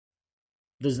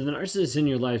Does the narcissist in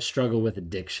your life struggle with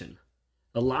addiction?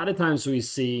 A lot of times we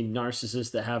see narcissists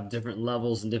that have different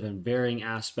levels and different varying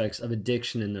aspects of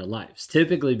addiction in their lives,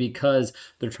 typically because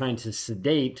they're trying to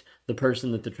sedate the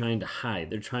person that they're trying to hide.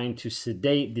 They're trying to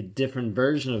sedate the different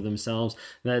version of themselves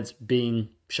that's being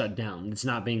shut down, it's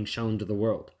not being shown to the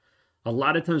world. A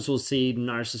lot of times we'll see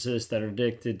narcissists that are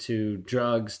addicted to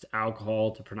drugs, to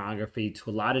alcohol, to pornography, to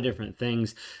a lot of different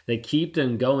things that keep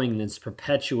them going in this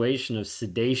perpetuation of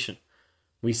sedation.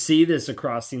 We see this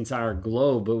across the entire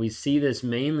globe, but we see this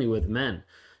mainly with men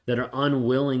that are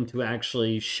unwilling to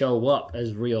actually show up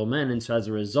as real men. And so as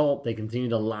a result, they continue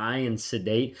to lie and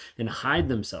sedate and hide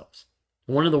themselves.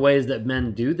 One of the ways that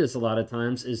men do this a lot of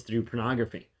times is through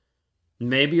pornography.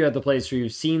 Maybe you're at the place where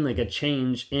you've seen like a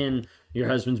change in your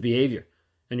husband's behavior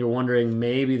and you're wondering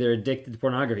maybe they're addicted to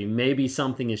pornography. Maybe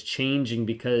something is changing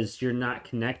because you're not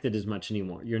connected as much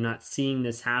anymore. You're not seeing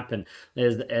this happen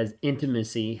as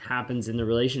intimacy happens in the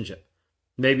relationship.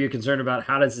 Maybe you're concerned about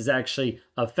how does this actually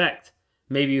affect.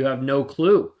 Maybe you have no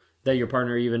clue that your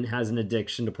partner even has an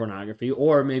addiction to pornography,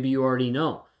 or maybe you already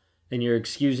know and you're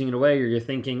excusing it away, or you're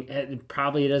thinking it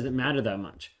probably doesn't matter that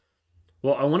much.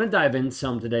 Well, I want to dive in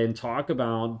some today and talk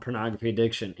about pornography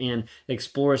addiction and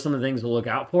explore some of the things to look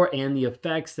out for and the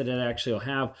effects that it actually will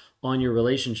have on your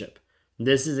relationship.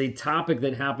 This is a topic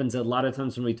that happens a lot of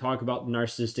times when we talk about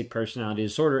narcissistic personality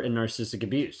disorder and narcissistic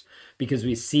abuse, because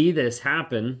we see this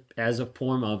happen as a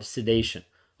form of sedation,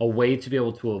 a way to be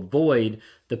able to avoid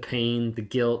the pain, the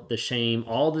guilt, the shame,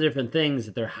 all the different things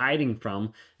that they're hiding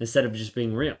from instead of just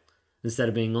being real, instead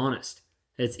of being honest.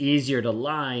 It's easier to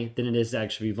lie than it is to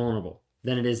actually be vulnerable,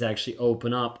 than it is to actually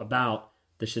open up about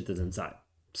the shit that's inside.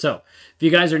 So, if you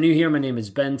guys are new here, my name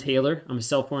is Ben Taylor. I'm a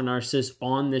self-aware narcissist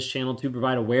on this channel to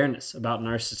provide awareness about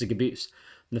narcissistic abuse.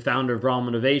 I'm the founder of Raw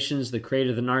Motivations, the creator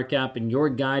of the NARC app, and your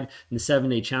guide in the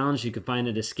 7-day challenge. You can find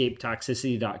it at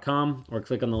escapetoxicity.com or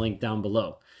click on the link down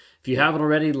below. If you haven't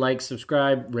already, like,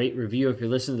 subscribe, rate, review. If you're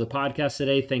listening to the podcast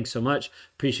today, thanks so much.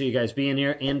 Appreciate you guys being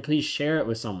here, and please share it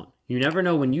with someone. You never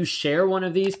know, when you share one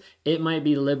of these, it might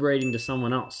be liberating to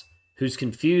someone else who's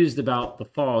confused about the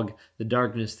fog, the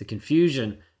darkness, the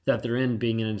confusion that they're in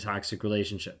being in a toxic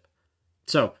relationship.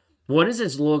 So, what does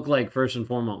this look like first and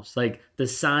foremost? Like the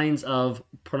signs of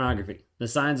pornography, the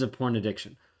signs of porn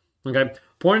addiction. Okay,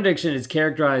 porn addiction is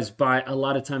characterized by a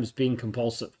lot of times being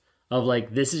compulsive, of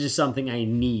like, this is just something I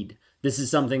need. This is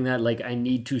something that like I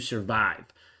need to survive.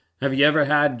 Have you ever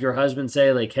had your husband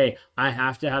say like, hey, I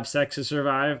have to have sex to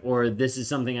survive, or this is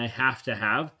something I have to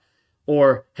have?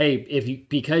 Or, hey,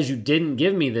 because you didn't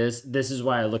give me this, this is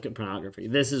why I look at pornography.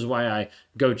 This is why I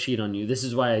go cheat on you. This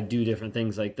is why I do different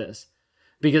things like this.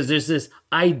 Because there's this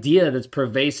idea that's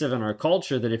pervasive in our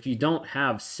culture that if you don't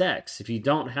have sex, if you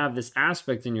don't have this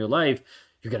aspect in your life,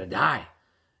 you're going to die.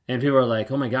 And people are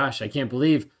like, oh my gosh, I can't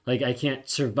believe, like, I can't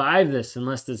survive this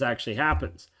unless this actually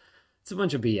happens. It's a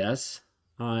bunch of BS.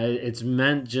 It's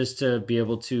meant just to be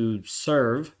able to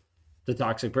serve the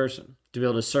toxic person, to be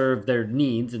able to serve their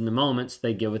needs in the moments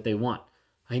they get what they want.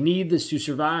 I need this to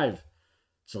survive.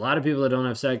 There's a lot of people that don't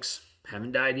have sex,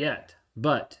 haven't died yet,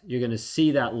 but you're going to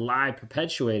see that lie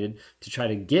perpetuated to try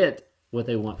to get what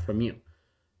they want from you.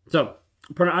 So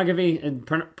pornography and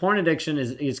porn addiction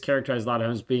is characterized a lot of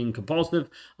times being compulsive,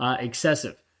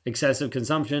 excessive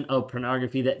consumption of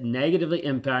pornography that negatively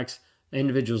impacts an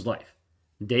individual's life,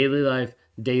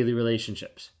 daily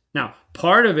relationships. Now,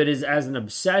 part of it is as an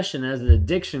obsession, as an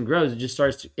addiction grows, it just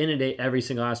starts to inundate every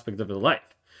single aspect of their life.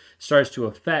 It starts to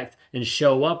affect and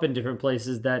show up in different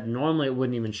places that normally it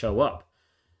wouldn't even show up.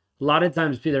 A lot of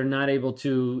times people are not able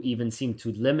to even seem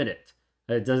to limit it.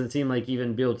 It doesn't seem like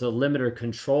even be able to limit or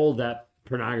control that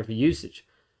pornography usage.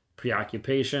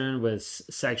 Preoccupation with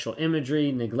sexual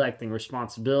imagery, neglecting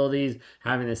responsibilities,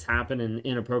 having this happen in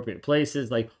inappropriate places,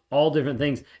 like all different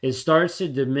things. It starts to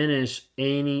diminish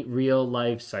any real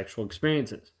life sexual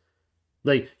experiences.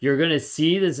 Like you're going to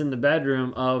see this in the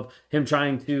bedroom of him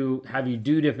trying to have you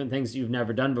do different things that you've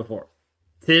never done before.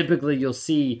 Typically, you'll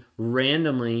see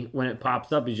randomly when it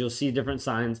pops up is you'll see different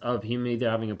signs of him either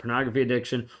having a pornography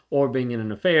addiction or being in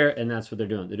an affair, and that's what they're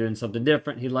doing. They're doing something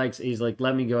different. He's like,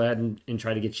 let me go ahead and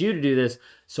try to get you to do this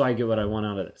so I get what I want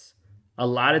out of this. A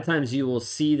lot of times you will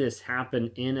see this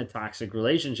happen in a toxic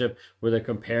relationship where they're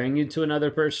comparing you to another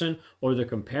person or they're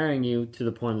comparing you to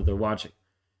the porn that they're watching.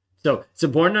 So it's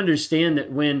important to understand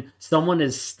that when someone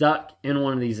is stuck in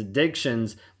one of these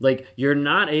addictions, like you're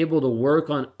not able to work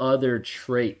on other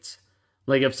traits.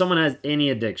 Like if someone has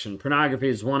any addiction, pornography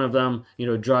is one of them,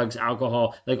 drugs,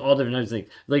 alcohol, like all different types of things.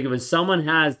 Like if someone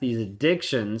has these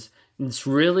addictions, it's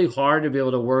really hard to be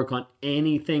able to work on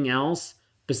anything else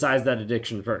besides that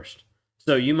addiction first.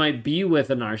 So you might be with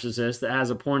a narcissist that has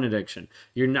a porn addiction.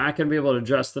 You're not going to be able to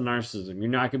address the narcissism. You're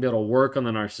not going to be able to work on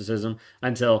the narcissism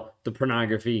until the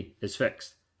pornography is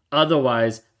fixed.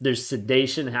 Otherwise, there's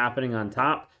sedation happening on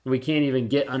top, and we can't even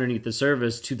get underneath the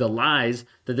surface to the lies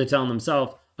that they're telling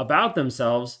themselves about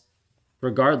themselves,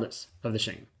 regardless of the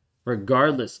shame,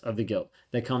 regardless of the guilt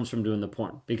that comes from doing the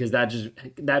porn, because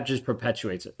that just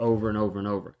perpetuates it over and over and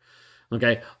over.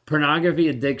 Okay, pornography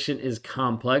addiction is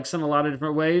complex in a lot of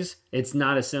different ways. It's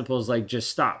not as simple as like just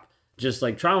stop. Just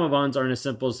like trauma bonds aren't as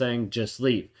simple as saying just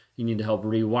leave. You need to help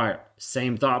rewire.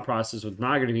 Same thought process with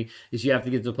pornography is you have to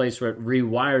get to a place where it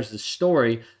rewires the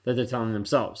story that they're telling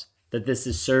themselves. That this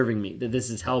is serving me, that this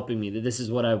is helping me, that this is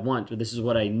what I want, or this is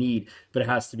what I need, but it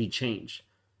has to be changed.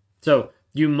 So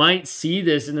you might see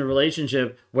this in the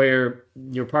relationship where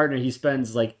your partner, he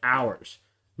spends like hours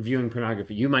viewing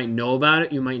pornography. You might know about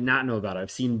it, you might not know about it.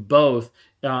 I've seen both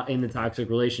in the toxic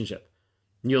relationship.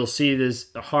 You'll see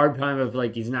this hard time of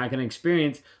like he's not going to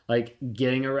experience like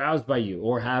getting aroused by you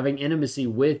or having intimacy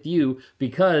with you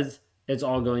because it's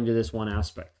all going to this one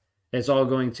aspect. It's all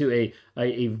going to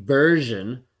a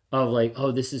version of like,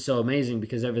 oh, this is so amazing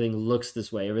because everything looks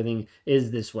this way, everything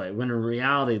is this way, when in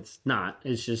reality it's not.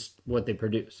 It's just what they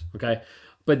produce, okay?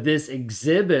 But this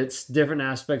exhibits different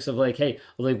aspects of like, hey,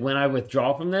 like when I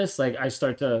withdraw from this, like I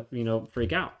start to,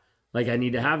 freak out. Like I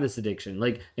need to have this addiction.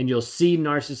 Like, and you'll see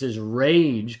narcissists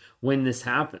rage when this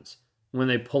happens, when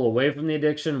they pull away from the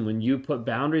addiction, when you put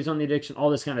boundaries on the addiction, all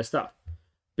this kind of stuff.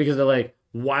 Because they're like,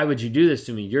 why would you do this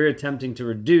to me? You're attempting to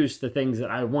reduce the things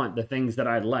that I want, the things that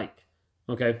I like.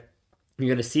 Okay. You're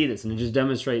going to see this, and it just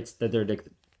demonstrates that they're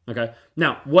addicted. Okay.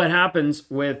 Now, what happens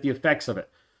with the effects of it?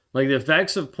 Like the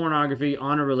effects of pornography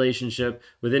on a relationship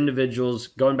with individuals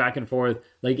going back and forth,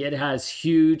 like it has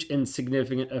huge and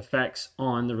significant effects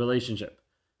on the relationship.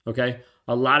 Okay.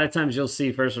 A lot of times you'll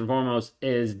see first and foremost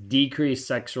is decreased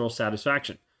sexual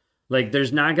satisfaction. Like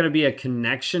there's not going to be a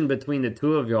connection between the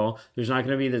two of y'all. There's not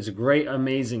going to be this great,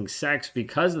 amazing sex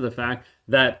because of the fact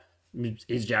that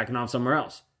he's jacking off somewhere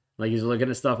else. Like he's looking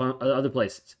at stuff on other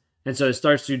places. And so it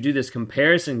starts to do this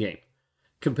comparison game.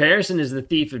 Comparison is the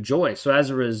thief of joy. So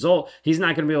as a result, he's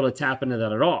not going to be able to tap into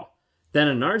that at all. Then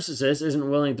a narcissist isn't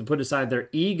willing to put aside their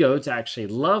ego to actually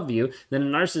love you. Then a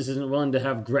narcissist isn't willing to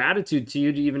have gratitude to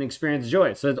you to even experience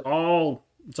joy. So it's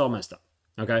all messed up.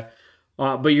 Okay.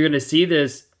 But you're going to see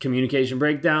this communication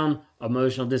breakdown,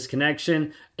 emotional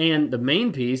disconnection, and the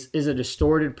main piece is a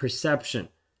distorted perception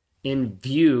in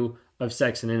view of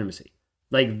sex and intimacy.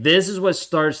 Like this is what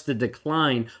starts the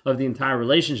decline of the entire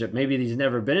relationship. Maybe he's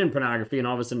never been in pornography and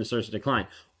all of a sudden it starts to decline.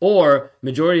 Or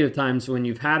majority of the times when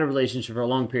you've had a relationship for a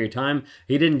long period of time,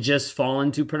 he didn't just fall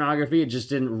into pornography. It just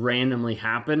didn't randomly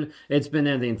happen. It's been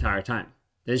there the entire time.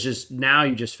 It's just now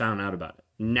you just found out about it.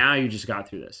 Now you just got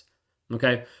through this.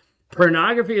 Okay.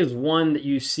 Pornography is one that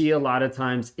you see a lot of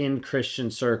times in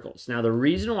Christian circles. Now, the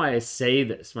reason why I say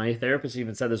this, my therapist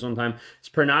even said this one time, is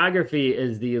pornography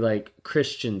is the like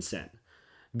Christian sin.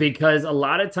 Because a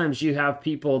lot of times you have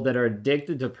people that are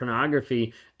addicted to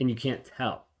pornography and you can't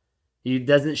tell. It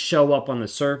doesn't show up on the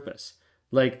surface.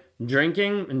 Like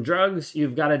drinking and drugs,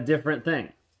 you've got a different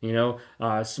thing.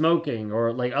 Smoking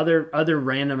or like other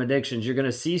random addictions. You're going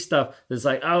to see stuff that's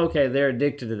like, oh, okay, they're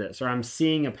addicted to this, or I'm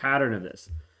seeing a pattern of this.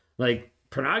 Like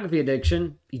pornography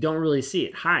addiction, you don't really see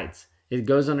it. It hides. It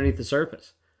goes underneath the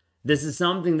surface. This is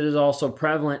something that is also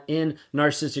prevalent in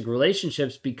narcissistic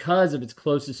relationships because of its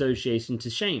close association to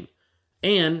shame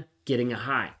and getting a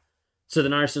high. So the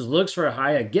narcissist looks for a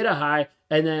high, I get a high,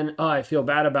 and then, I feel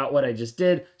bad about what I just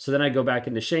did. So then I go back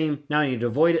into shame. Now I need to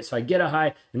avoid it. So I get a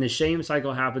high, and the shame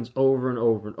cycle happens over and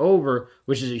over and over,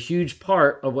 which is a huge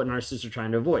part of what narcissists are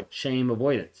trying to avoid, shame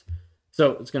avoidance.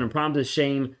 So it's going to prompt this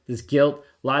shame, this guilt.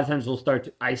 A lot of times we'll start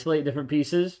to isolate different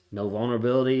pieces. No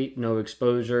vulnerability, no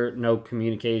exposure, no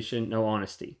communication, no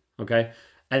honesty. Okay?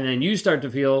 And then you start to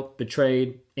feel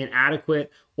betrayed, inadequate,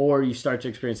 or you start to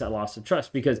experience that loss of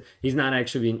trust because he's not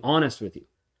actually being honest with you.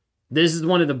 This is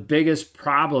one of the biggest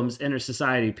problems in our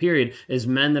society, period, is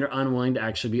men that are unwilling to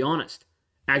actually be honest.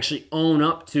 Actually own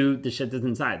up to the shit that's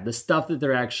inside, the stuff that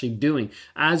they're actually doing.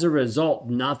 As a result,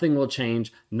 nothing will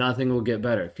change, nothing will get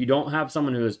better. If you don't have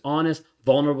someone who is honest,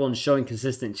 vulnerable, and showing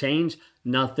consistent change,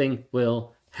 nothing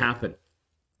will happen.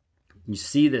 You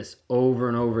see this over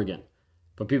and over again.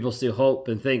 But people still hope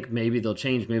and think maybe they'll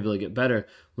change, maybe they'll get better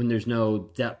when there's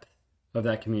no depth of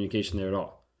that communication there at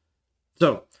all.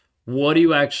 So, what do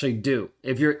you actually do?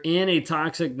 If you're in a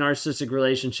toxic narcissistic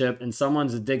relationship and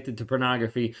someone's addicted to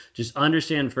pornography, just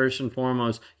understand first and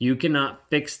foremost, you cannot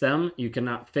fix them. You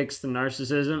cannot fix the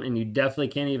narcissism, and you definitely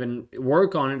can't even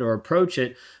work on it or approach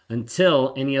it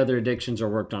until any other addictions are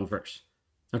worked on first.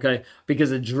 Okay,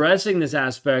 because addressing this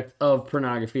aspect of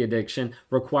pornography addiction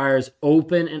requires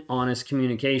open and honest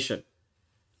communication.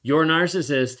 Your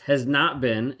narcissist has not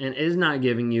been and is not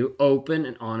giving you open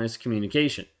and honest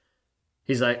communication.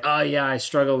 He's like, oh yeah, I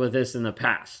struggled with this in the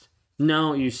past.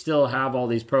 No, you still have all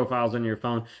these profiles on your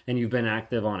phone and you've been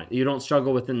active on it. You don't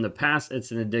struggle with in the past,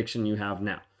 it's an addiction you have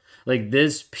now. Like,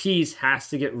 this piece has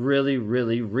to get really,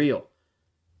 really real.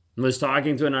 I was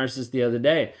talking to a narcissist the other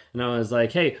day and I was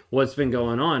like, hey, what's been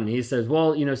going on? And he says,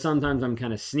 well, sometimes I'm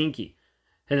kind of sneaky.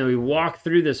 And then we walked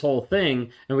through this whole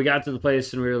thing and we got to the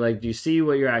place and we were like, do you see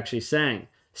what you're actually saying?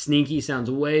 Sneaky sounds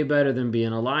way better than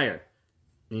being a liar.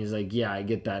 And he's like, yeah, I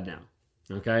get that now.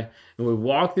 Okay. And we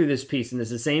walk through this piece, and it's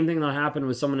the same thing that'll happen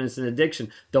with someone that's in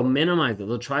addiction. They'll minimize it.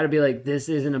 They'll try to be like, this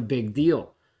isn't a big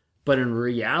deal. But in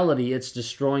reality, it's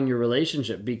destroying your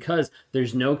relationship because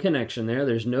there's no connection there.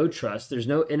 There's no trust. There's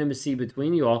no intimacy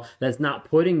between you all. That's not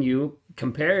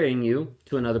comparing you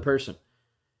to another person.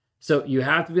 So you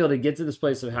have to be able to get to this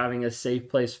place of having a safe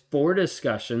place for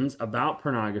discussions about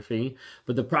pornography.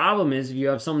 But the problem is, if you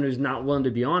have someone who's not willing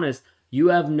to be honest, you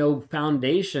have no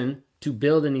foundation to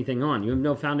build anything on. You have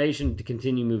no foundation to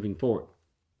continue moving forward.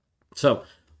 So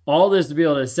all this to be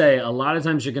able to say, a lot of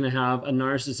times you're going to have a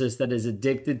narcissist that is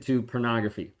addicted to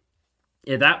pornography.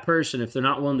 If that person, if they're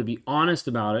not willing to be honest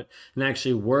about it and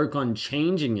actually work on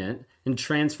changing it and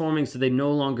transforming so they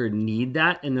no longer need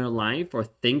that in their life or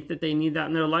think that they need that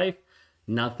in their life,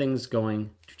 nothing's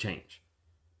going to change.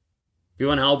 If you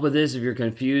want help with this, if you're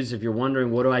confused, if you're wondering,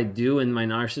 what do I do in my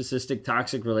narcissistic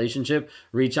toxic relationship,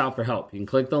 reach out for help. You can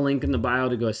click the link in the bio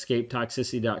to go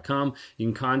escapetoxicity.com. You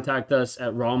can contact us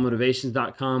at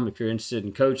rawmotivations.com if you're interested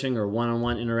in coaching or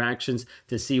one-on-one interactions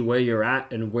to see where you're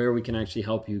at and where we can actually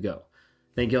help you go.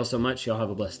 Thank you all so much. Y'all have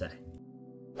a blessed day.